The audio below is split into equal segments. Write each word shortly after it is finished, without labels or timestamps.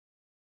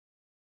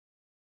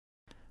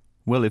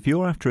Well, if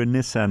you're after a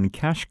Nissan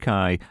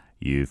Qashqai,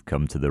 you've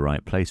come to the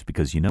right place,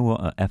 because you know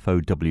what, at FOW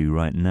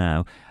right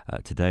now,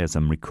 today as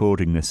I'm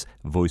recording this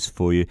voice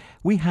for you,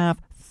 we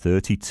have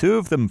 32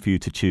 of them for you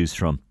to choose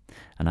from.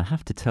 And I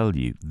have to tell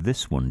you,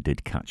 this one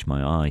did catch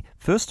my eye.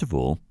 First of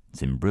all,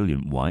 it's in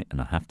brilliant white, and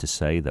I have to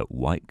say that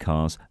white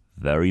cars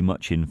very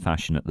much in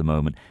fashion at the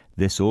moment.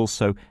 This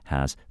also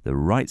has the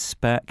right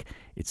spec.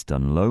 It's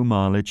done low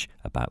mileage,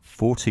 about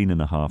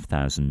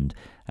 14,500,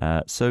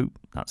 so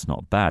that's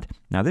not bad.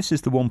 Now, this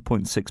is the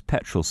 1.6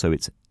 petrol, so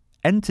it's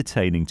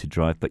entertaining to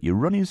drive, but your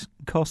running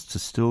costs are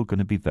still going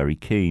to be very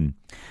keen.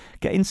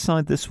 Get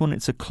inside this one.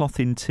 It's a cloth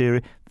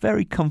interior,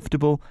 very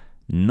comfortable,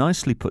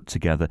 nicely put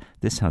together.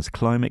 This has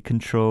climate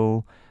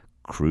control,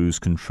 cruise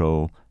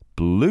control,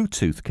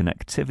 Bluetooth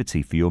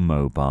connectivity for your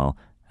mobile,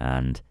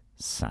 and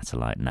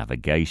satellite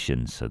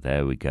navigation. So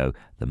there we go,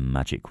 the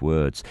magic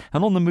words.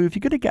 And on the move,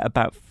 you're going to get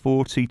about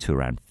 40 to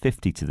around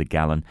 50 to the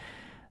gallon.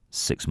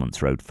 6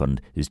 months road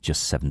fund is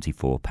just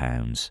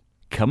 £74.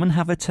 Come and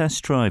have a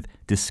test drive.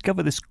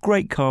 Discover this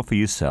great car for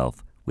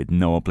yourself with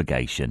no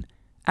obligation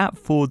at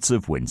Fords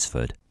of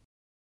Winsford.